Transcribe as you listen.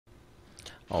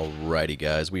Alrighty,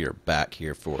 guys, we are back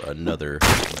here for another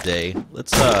day.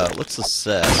 Let's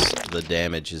assess the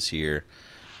damages here.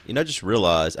 You know, I just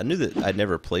realized I knew that I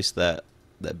never placed that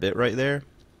bit right there,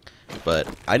 but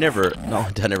I never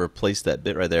placed that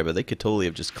bit right there. But they could totally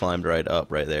have just climbed right up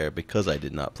right there because I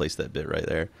did not place that bit right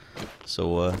there.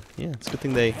 So yeah, it's a good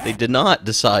thing they did not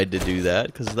decide to do that,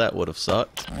 because that would have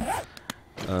sucked.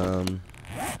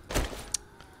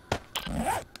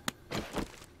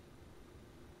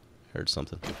 Heard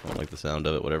something. I don't like the sound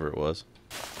of it, whatever it was.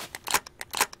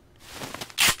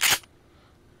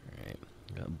 Alright,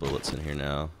 got bullets in here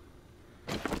now.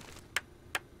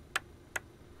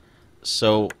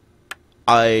 So,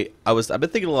 I've been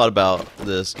thinking a lot about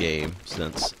this game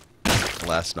since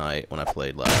last night when I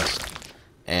played last.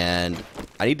 And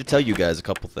I need to tell you guys a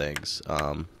couple things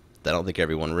that I don't think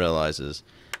everyone realizes.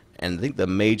 And I think the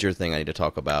major thing I need to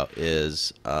talk about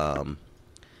is the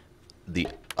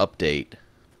update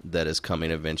that is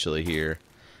coming eventually here.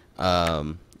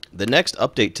 The next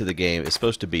update to the game is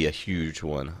supposed to be a huge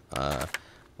one.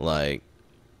 Like,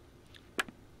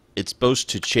 it's supposed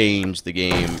to change the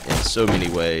game in so many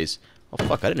ways. Oh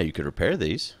fuck, I didn't know you could repair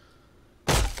these.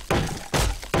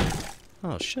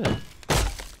 Oh shit.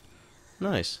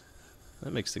 Nice.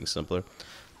 That makes things simpler.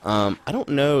 I don't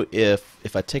know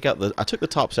if I take out I took the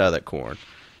tops out of that corn,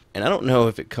 and I don't know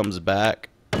if it comes back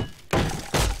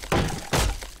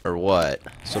or what.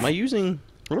 So what am I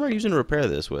using to repair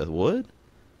this with? Wood?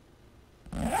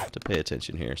 I have to pay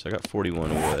attention here. So I got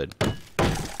 41 wood.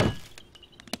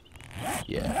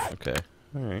 Yeah, okay.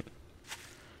 Alright.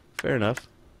 Fair enough.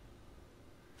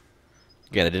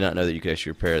 Again, I did not know that you could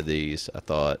actually repair these. I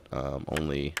thought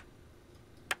only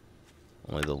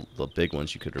the big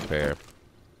ones you could repair.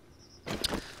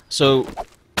 So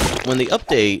when the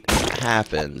update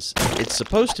happens, it's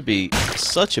supposed to be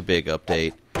such a big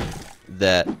update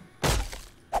that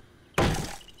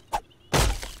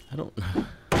I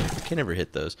can't ever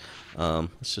hit those.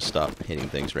 Let's just stop hitting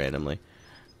things randomly.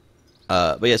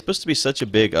 But yeah, it's supposed to be such a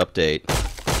big update.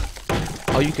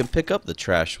 Oh, you can pick up the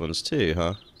trash ones too,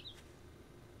 huh?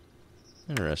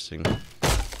 Interesting.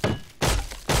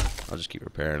 I'll just keep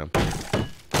repairing them.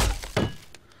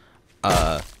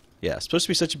 Yeah, it's supposed to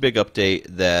be such a big update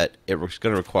that it was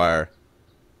going to require...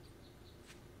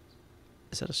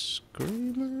 Is that a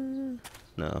screamer?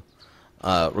 No.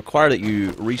 Require that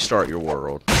you restart your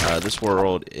world. This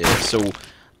world is... So,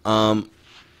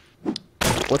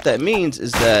 what that means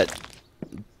is that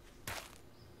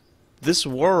this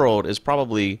world is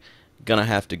probably going to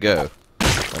have to go.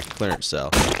 Like a clearance cell.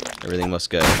 Everything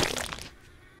must go.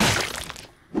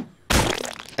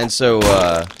 And so,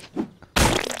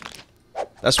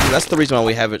 that's the reason why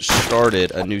we haven't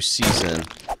started a new season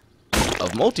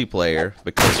of multiplayer,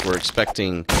 because we're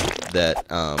expecting that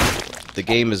the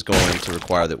game is going to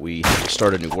require that we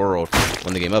start a new world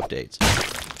when the game updates.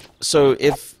 So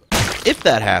if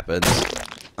that happens,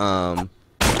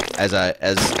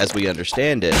 as we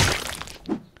understand it,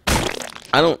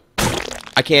 I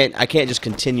can't just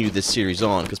continue this series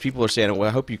on, because people are saying, well,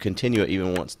 I hope you continue it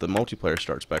even once the multiplayer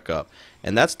starts back up.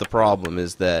 And that's the problem,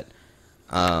 is that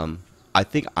I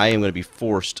think I am going to be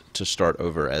forced to start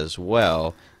over as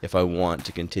well if I want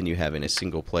to continue having a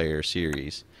single player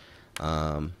series.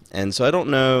 And so I don't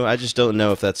know, I just don't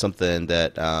know if that's something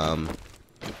that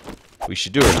we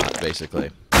should do or not,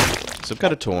 basically. So I'm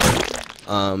kind of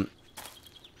torn.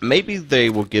 Maybe they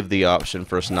will give the option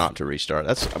for us not to restart.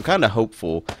 I'm kind of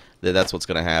hopeful that that's what's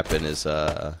going to happen, is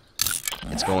there'll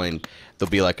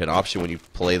be like an option when you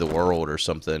play the world or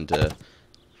something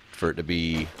for it to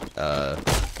be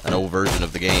an old version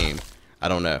of the game. I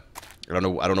don't know. I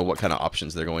don't know what kind of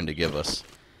options they're going to give us.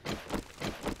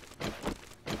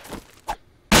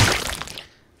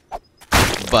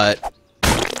 But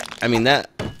I mean, that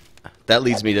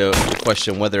leads me to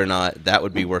question whether or not that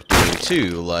would be worth doing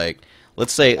too. Like,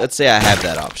 let's say I have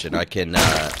that option. I can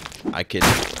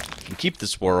keep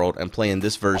this world and play in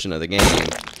this version of the game.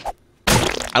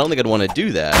 I don't think I'd want to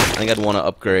do that. I think I'd want to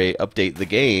update the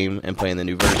game and play in the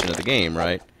new version of the game,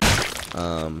 right?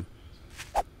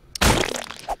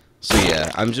 So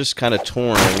yeah, I'm just kind of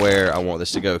torn on where I want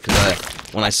this to go, because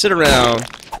when I sit around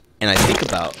and I think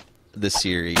about this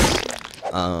series,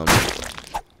 I'm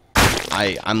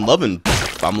loving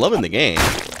the game.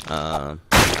 I'm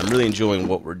really enjoying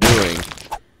what we're doing.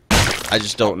 I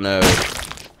just don't know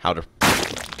how to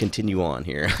continue on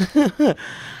here.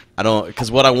 Because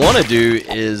what I want to do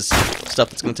is stuff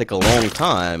that's going to take a long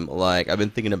time. Like, I've been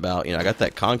thinking about, I got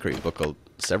that concrete book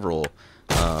several,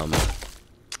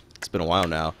 it's been a while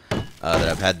now that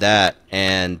I've had that,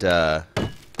 and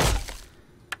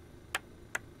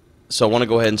So I want to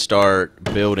go ahead and start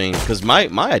building, because my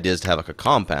idea is to have like a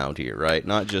compound here, right?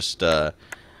 Not just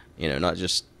you know, not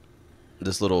just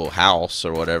this little house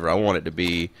or whatever. I want it to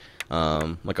be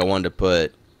like I wanted to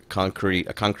put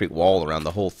a concrete wall around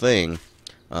the whole thing,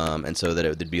 and so that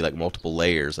it would be like multiple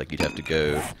layers. Like you'd have to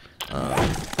go,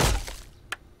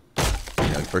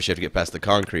 you know, first you have to get past the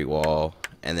concrete wall,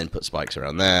 and then put spikes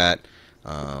around that.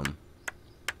 I've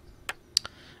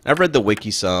read the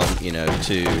wiki some, you know,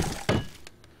 too.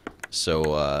 So,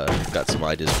 got some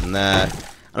ideas from that.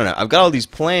 I don't know. I've got all these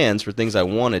plans for things I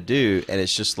want to do, and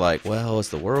it's just like, well, is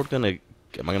the world gonna...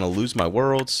 Am I gonna lose my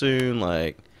world soon?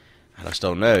 Like, I just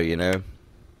don't know, you know?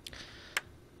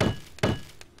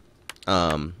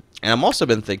 And I've also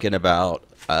been thinking about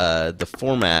the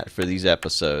format for these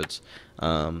episodes.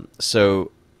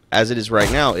 So, as it is right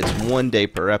now, it's 1 day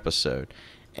per episode.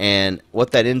 And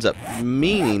what that ends up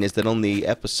meaning is that on the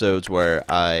episodes where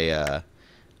I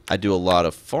do a lot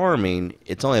of farming,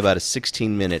 it's only about a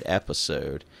 16-minute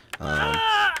episode.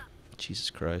 Jesus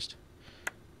Christ.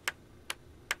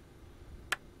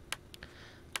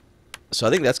 So I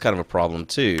think that's kind of a problem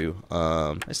too.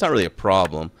 It's not really a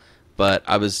problem, but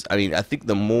I mean, I think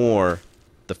the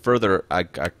further I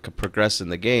could progress in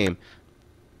the game,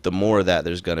 the more that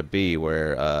there's going to be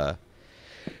where I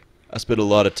spend a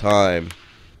lot of time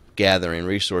gathering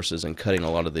resources and cutting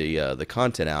a lot of the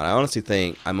content out. I honestly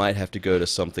think I might have to go to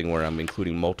something where I'm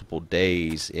including multiple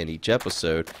days in each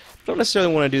episode. I don't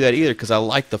necessarily want to do that either, because I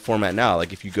like the format now.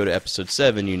 Like if you go to episode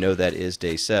 7, you know that is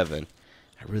day 7.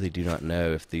 I really do not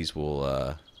know if these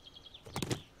will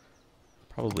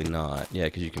probably not. Yeah,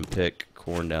 because you can pick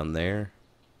corn down there.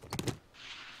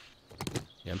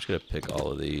 Yeah, I'm just gonna pick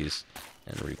all of these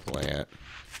and replant.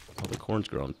 Oh, the corn's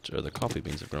grown, or the coffee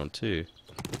beans have grown too.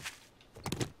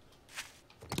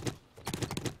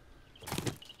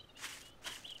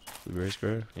 Blueberries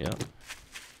grow, yeah.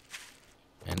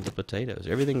 And the potatoes.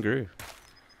 Everything grew.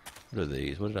 What are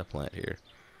these? What did I plant here?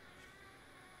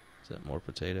 Is that more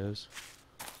potatoes?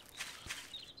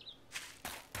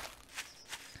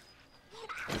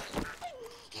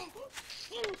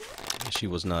 She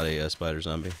was not a spider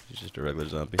zombie. She's just a regular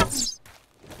zombie that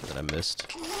I missed.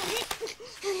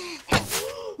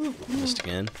 Missed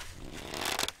again.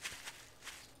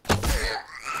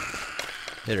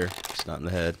 Hit her. It's not in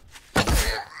the head.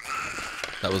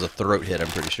 That was a throat hit, I'm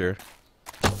pretty sure.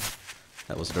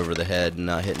 That was over the head and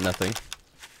not hit nothing.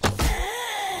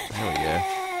 There we go.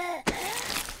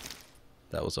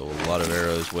 That was a lot of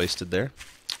arrows wasted there.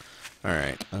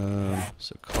 Alright,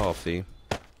 so coffee.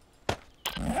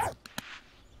 Goes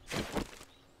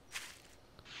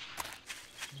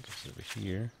over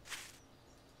here.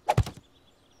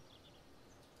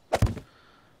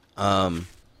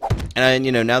 And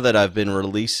you know, now that I've been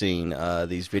releasing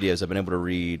these videos, I've been able to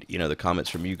read, you know, the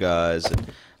comments from you guys,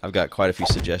 and I've got quite a few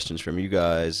suggestions from you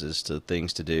guys as to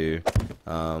things to do.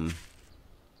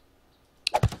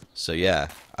 So yeah,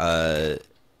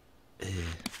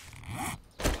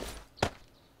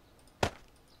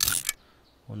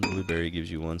 one blueberry gives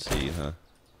you one seed, huh?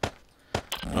 I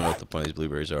don't know what the point of these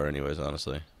blueberries are, anyways.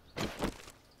 Honestly.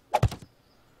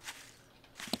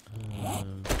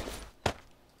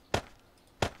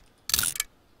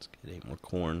 Get 8 more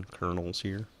corn kernels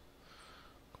here.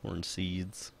 Corn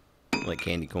seeds. Like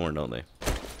candy corn, don't they?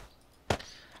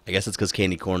 I guess it's because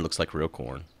candy corn looks like real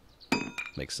corn.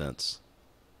 Makes sense.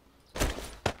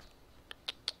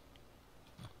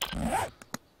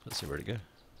 Let's see where to go.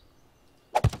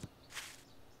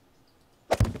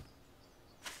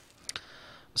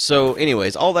 So,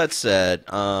 anyways, all that said,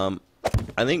 I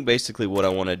think basically what I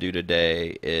want to do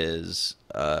today is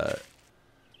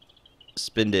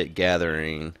spend it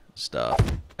gathering stuff.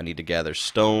 I need to gather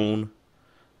stone.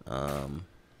 For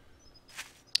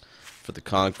the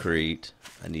concrete,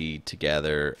 I need to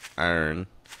gather iron.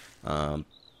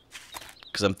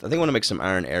 Because I think I want to make some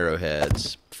iron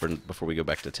arrowheads before we go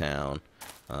back to town.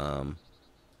 But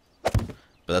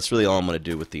that's really all I'm going to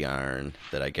do with the iron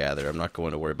that I gather. I'm not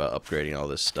going to worry about upgrading all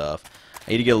this stuff.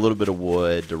 I need to get a little bit of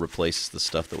wood to replace the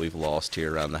stuff that we've lost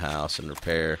here around the house and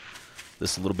repair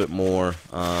this a little bit more.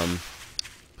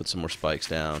 Put some more spikes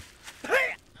down.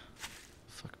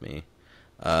 Fuck me.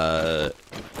 The...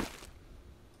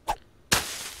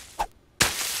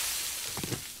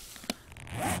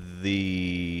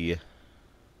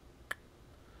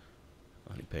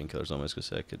 I need painkillers. Almost gonna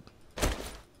say I could.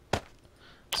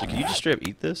 So can you just straight up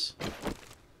eat this?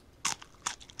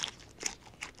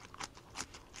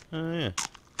 Oh yeah.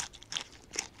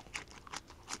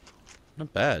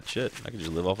 Not bad. Shit, I could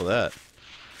just live off of that.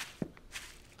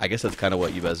 I guess that's kind of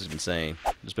what you guys have been saying.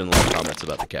 There's been a lot of comments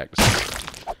about the cactus.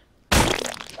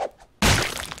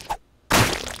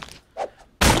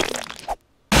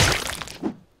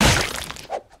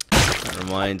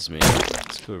 reminds me.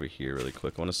 Let's go over here really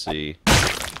quick. I want to see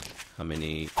how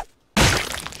many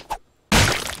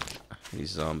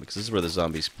zombies. Because this is where the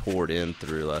zombies poured in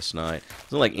through last night. It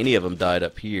wasn't like any of them died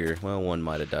up here. Well, one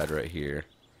might have died right here.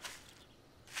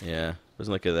 Yeah, it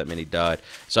wasn't like that many died.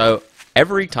 So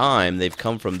every time they've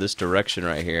come from this direction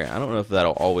right here, I don't know if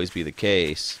that'll always be the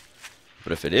case.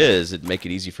 But if it is, it'd make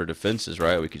it easy for defenses,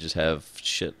 right? We could just have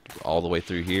shit all the way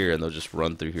through here, and they'll just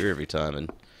run through here every time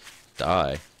and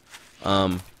die.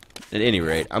 At any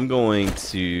rate, I'm going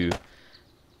to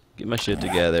get my shit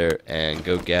together and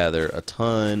go gather a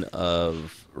ton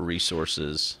of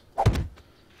resources.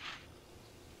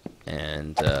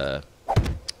 And,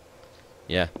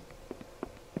 yeah.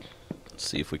 Let's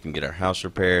see if we can get our house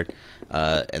repaired.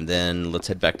 And then let's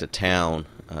head back to town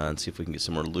and see if we can get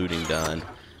some more looting done.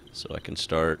 So I can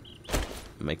start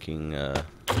making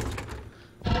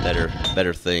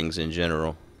better things in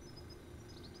general.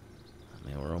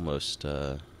 Man, we're almost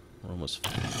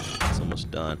it's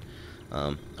almost done.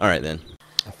 All right then.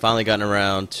 I've finally gotten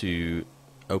around to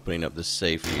opening up this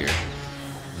safe here.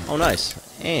 Oh,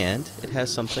 nice! And it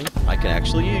has something I can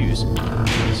actually use.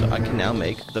 So I can now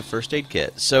make the first aid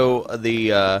kit. So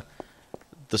the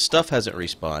stuff hasn't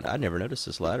respawned. I never noticed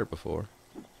this ladder before.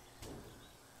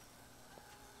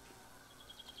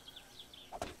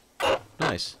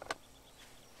 Nice.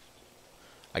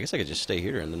 I guess I could just stay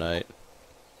here in the night.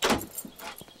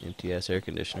 Empty ass air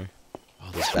conditioner.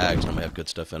 Oh, those bags normally have good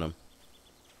stuff in them.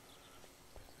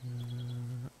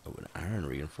 Oh, an iron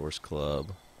reinforced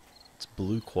club. It's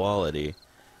blue quality.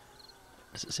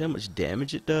 Does it say how much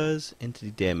damage it does?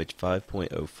 Entity damage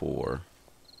 5.04.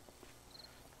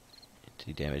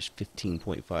 Entity damage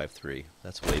 15.53.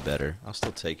 That's way better. I'll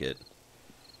still take it.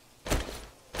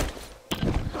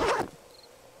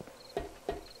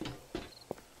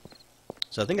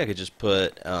 So I think I could just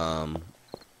put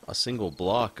a single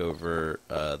block over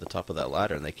the top of that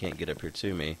ladder and they can't get up here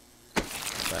to me,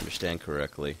 if I understand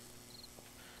correctly.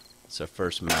 It's our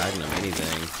first Magnum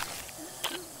anything.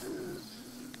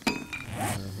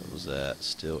 What was that?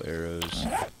 Steel arrows.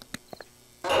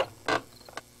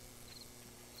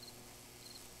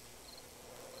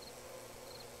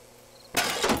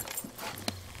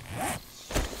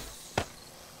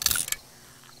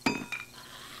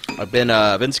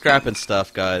 I've been scrapping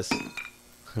stuff, guys.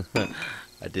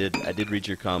 I did read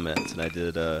your comments, and I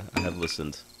have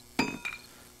listened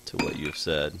to what you have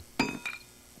said.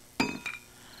 Look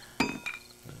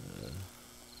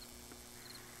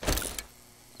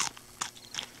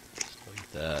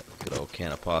at that good old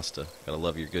can of pasta. Gotta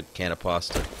love your good can of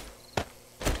pasta. I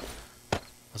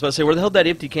was about to say, where the hell did that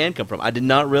empty can come from? I did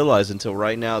not realize until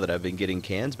right now that I've been getting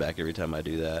cans back every time I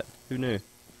do that. Who knew?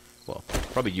 Well,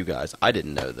 probably you guys. I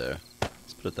didn't know, though.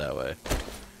 Let's put it that way.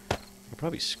 I'll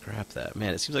probably scrap that.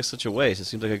 Man, it seems like such a waste. It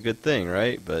seems like a good thing,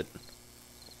 right? But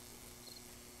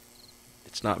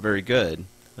it's not very good.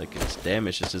 Like, its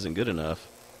damage just isn't good enough.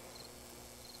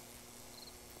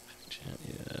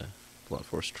 Yeah. Blunt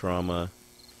force trauma.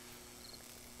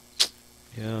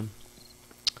 Yeah.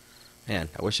 Man,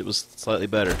 I wish it was slightly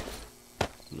better.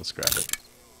 Let's scrap it.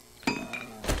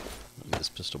 Not need this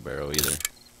pistol barrel either.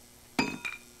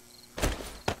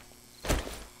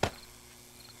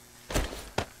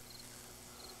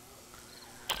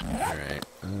 Alright,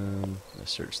 I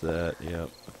searched that, yep.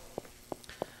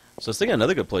 So I was thinking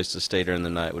another good place to stay during the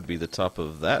night would be the top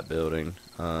of that building.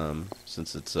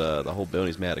 Since it's, the whole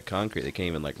building's made out of concrete, they can't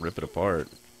even, like, rip it apart.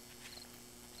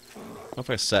 I don't know if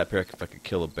I sat here if I could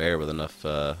kill a bear with enough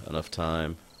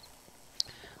time.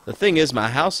 The thing is, my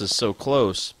house is so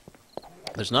close,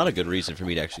 there's not a good reason for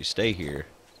me to actually stay here.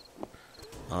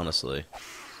 Honestly.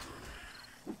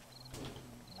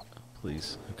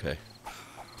 Please, okay.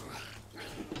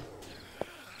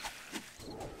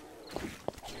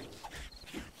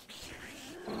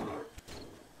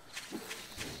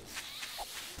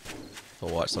 If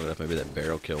I watch long enough, maybe that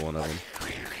bear will kill one of them.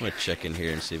 I'm gonna check in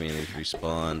here and see if any of these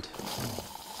respawned.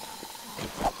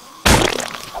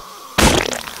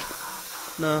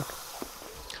 No.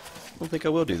 I don't think I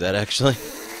will do that, actually.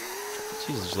 Jesus,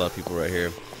 there's a lot of people right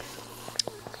here.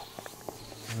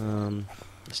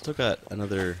 I still got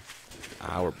another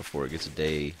hour before it gets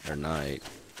day or night.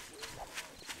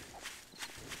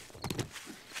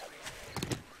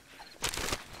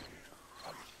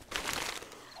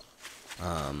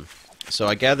 So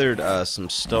I gathered some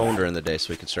stone during the day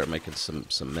so we could start making some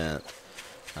cement.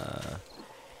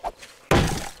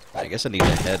 I guess I need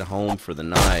to head home for the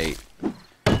night.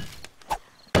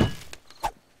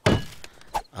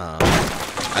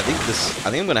 I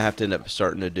think I'm gonna have to end up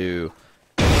starting to do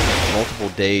multiple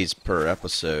days per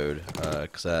episode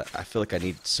because I feel like I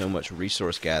need so much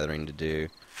resource gathering to do,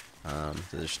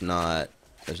 There's not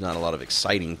a lot of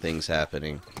exciting things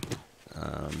happening.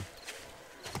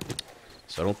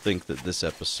 So I don't think that this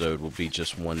episode will be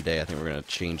just one day. I think we're going to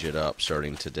change it up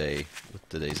starting today with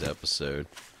today's episode.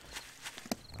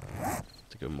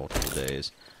 To go multiple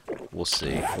days. We'll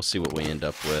see. We'll see what we end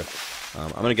up with.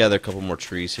 I'm going to gather a couple more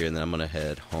trees here, and then I'm going to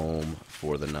head home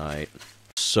for the night.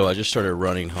 So I just started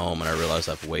running home, and I realized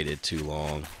I've waited too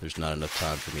long. There's not enough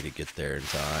time for me to get there in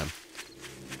time.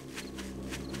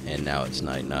 And now it's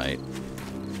night-night.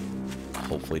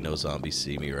 Hopefully no zombies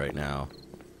see me right now.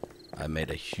 I made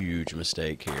a huge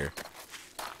mistake here.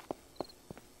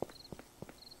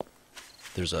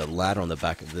 There's a ladder on the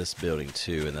back of this building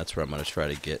too, and that's where I'm going to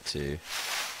try to get to.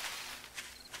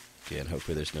 Again,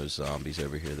 hopefully there's no zombies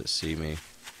over here that see me.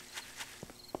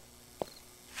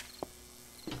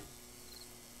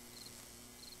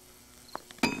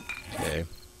 Okay,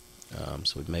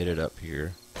 so we've made it up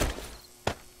here.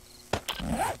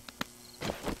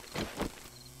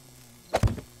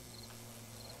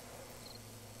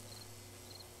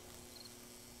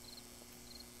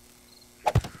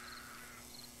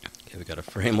 Okay, we got a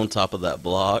frame on top of that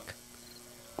block.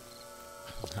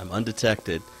 I'm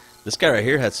undetected. This guy right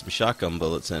here had some shotgun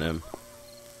bullets in him.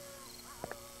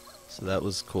 So that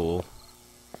was cool.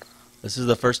 This is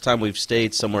the first time we've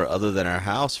stayed somewhere other than our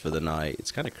house for the night.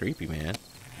 It's kind of creepy, man.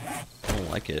 I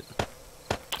don't like it.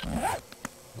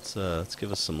 Let's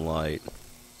give us some light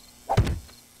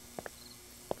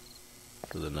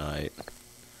for the night.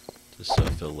 Just so I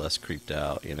feel less creeped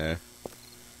out, you know?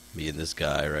 Me and this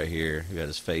guy right here who got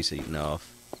his face eaten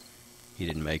off. He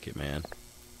didn't make it, man.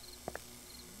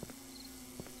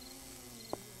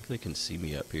 They can see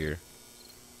me up here.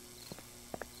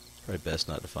 It's probably best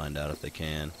not to find out if they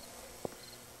can.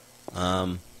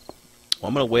 Well,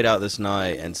 I'm gonna wait out this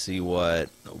night and see what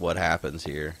happens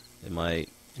here. It might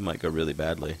go really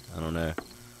badly. I don't know.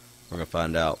 We're gonna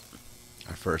find out.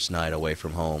 Our first night away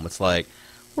from home. It's like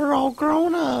we're all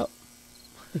grown up.